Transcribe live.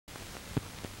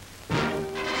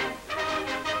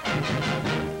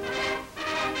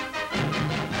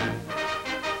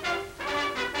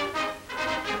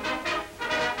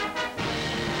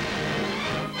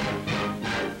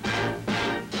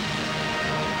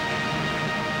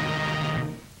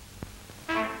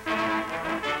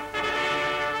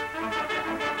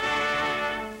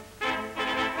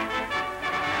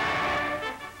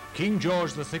King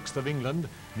George VI of England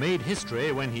made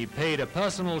history when he paid a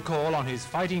personal call on his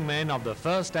fighting men of the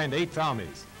 1st and 8th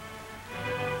Armies.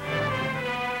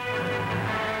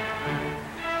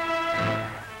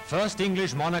 First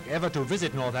English monarch ever to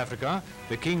visit North Africa,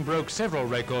 the King broke several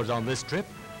records on this trip,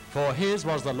 for his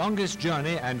was the longest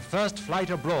journey and first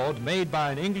flight abroad made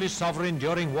by an English sovereign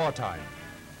during wartime.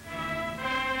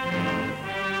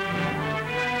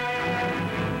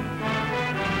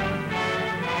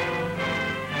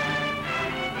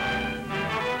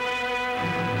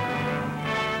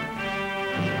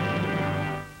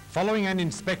 Following an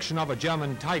inspection of a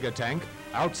German Tiger tank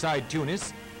outside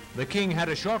Tunis, the King had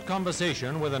a short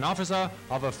conversation with an officer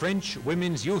of a French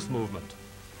women's youth movement.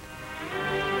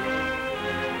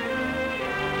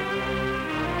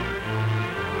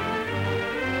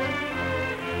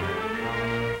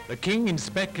 The King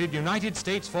inspected United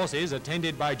States forces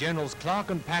attended by Generals Clark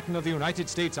and Patton of the United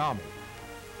States Army.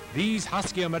 These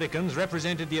husky Americans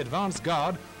represented the advance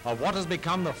guard of what has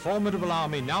become the formidable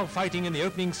army now fighting in the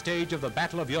opening stage of the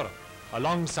Battle of Europe,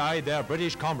 alongside their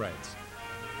British comrades.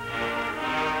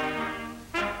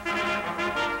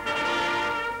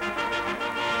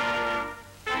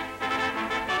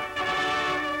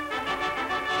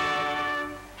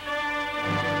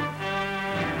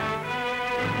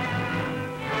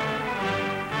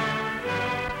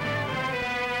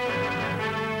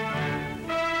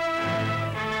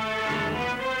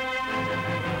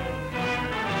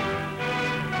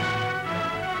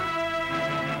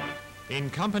 In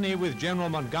company with General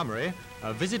Montgomery,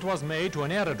 a visit was made to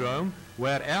an aerodrome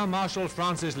where Air Marshal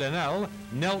Francis Linnell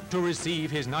knelt to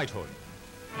receive his knighthood.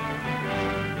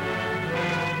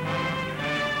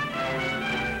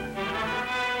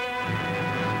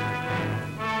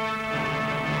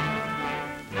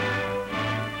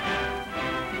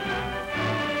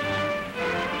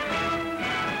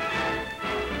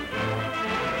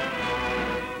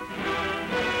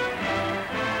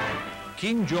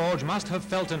 King George must have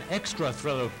felt an extra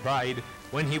thrill of pride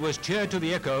when he was cheered to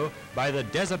the echo by the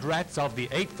desert rats of the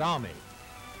 8th Army.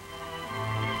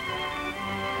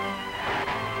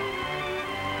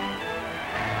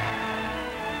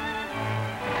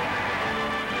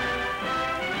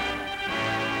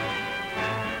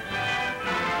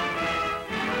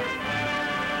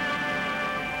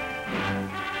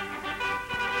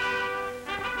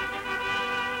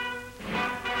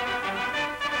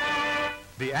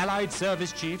 The Allied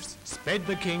service chiefs sped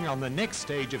the King on the next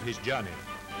stage of his journey.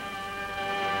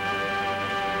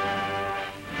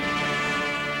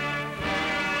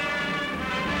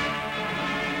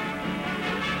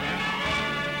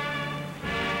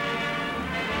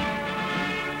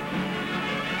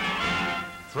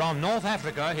 From North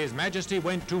Africa, His Majesty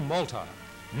went to Malta,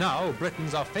 now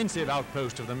Britain's offensive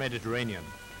outpost of the Mediterranean.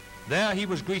 There he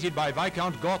was greeted by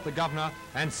Viscount Gort, the governor,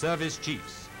 and service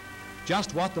chiefs.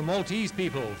 Just what the Maltese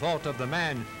people thought of the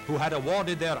man who had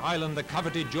awarded their island the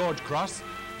coveted George Cross,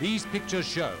 these pictures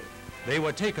show. They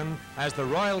were taken as the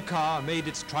royal car made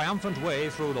its triumphant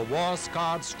way through the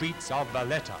war-scarred streets of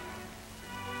Valletta.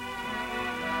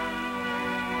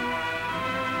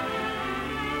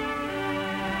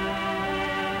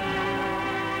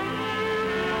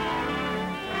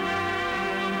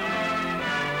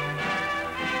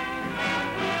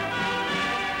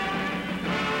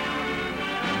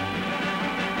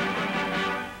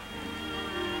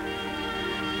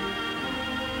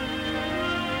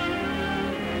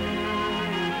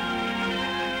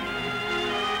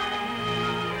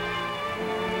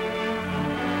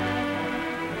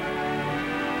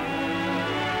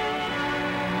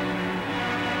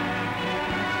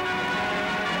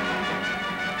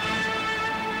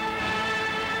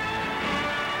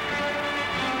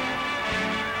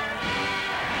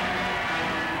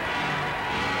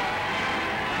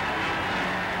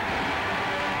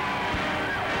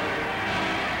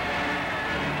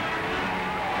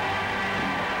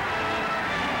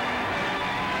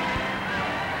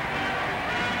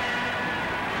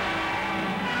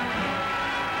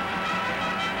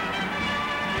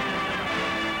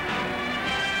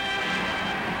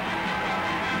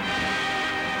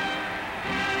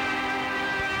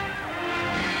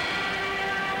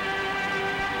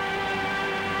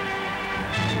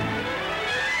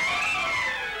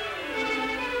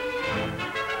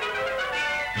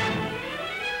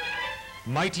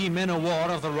 Mighty men of war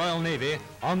of the Royal Navy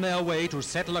on their way to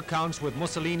settle accounts with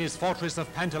Mussolini's fortress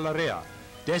of Pantelleria,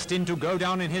 destined to go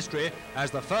down in history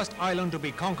as the first island to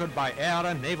be conquered by air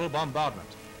and naval bombardment.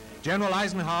 General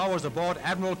Eisenhower was aboard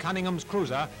Admiral Cunningham's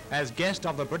cruiser as guest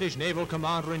of the British Naval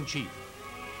Commander-in-Chief.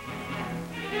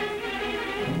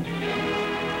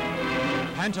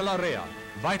 Pantelleria,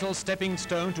 vital stepping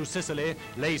stone to Sicily,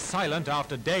 lay silent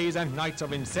after days and nights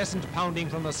of incessant pounding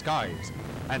from the skies.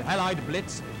 An Allied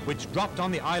blitz which dropped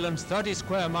on the island's 30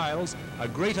 square miles a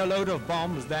greater load of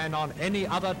bombs than on any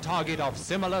other target of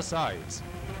similar size.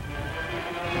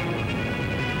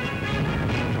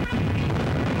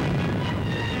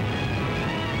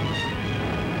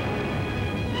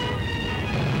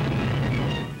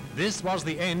 This was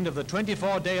the end of the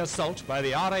 24-day assault by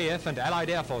the RAF and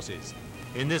Allied Air Forces.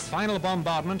 In this final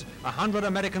bombardment, 100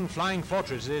 American flying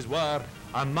fortresses were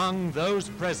among those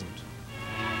present.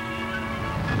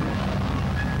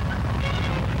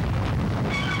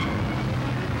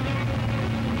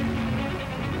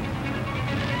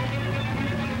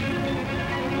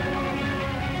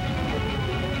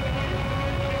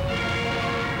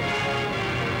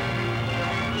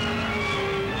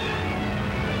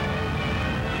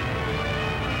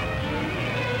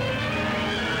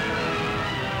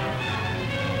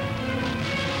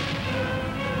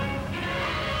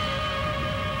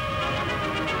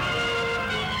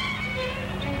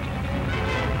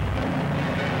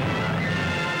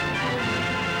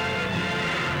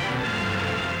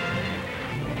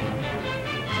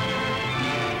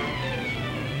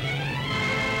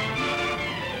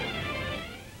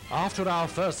 After our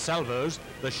first salvos,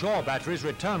 the shore batteries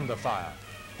returned the fire.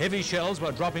 Heavy shells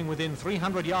were dropping within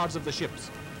 300 yards of the ships,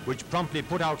 which promptly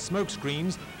put out smoke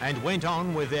screens and went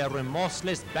on with their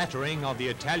remorseless battering of the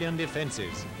Italian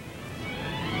defenses.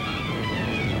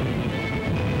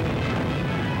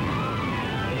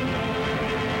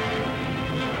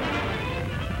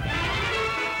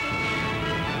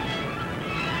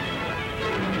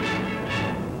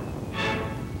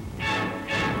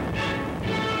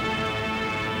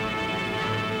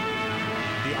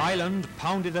 The island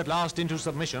pounded at last into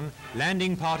submission,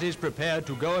 landing parties prepared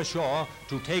to go ashore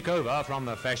to take over from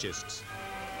the fascists.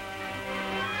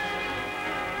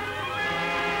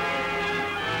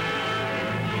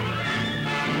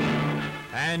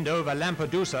 And over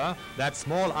Lampedusa, that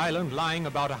small island lying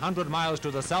about 100 miles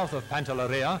to the south of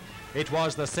Pantelleria, it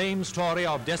was the same story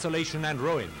of desolation and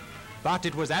ruin. But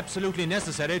it was absolutely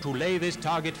necessary to lay this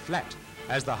target flat,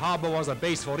 as the harbor was a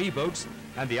base for E-boats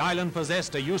and the island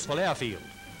possessed a useful airfield.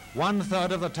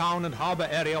 1/3 of the town and harbor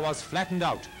area was flattened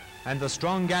out, and the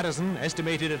strong garrison,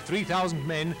 estimated at 3,000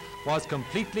 men, was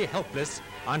completely helpless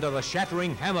under the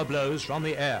shattering hammer blows from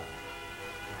the air.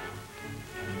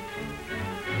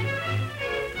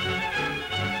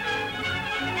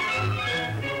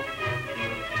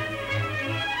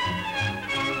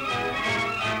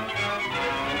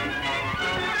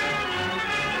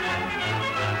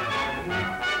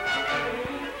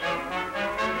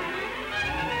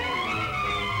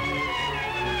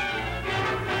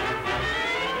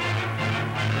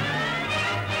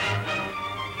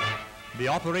 The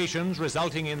operations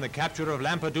resulting in the capture of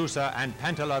Lampedusa and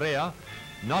Pantelleria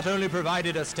not only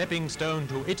provided a stepping stone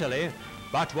to Italy,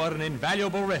 but were an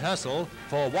invaluable rehearsal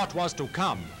for what was to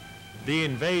come, the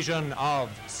invasion of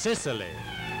Sicily.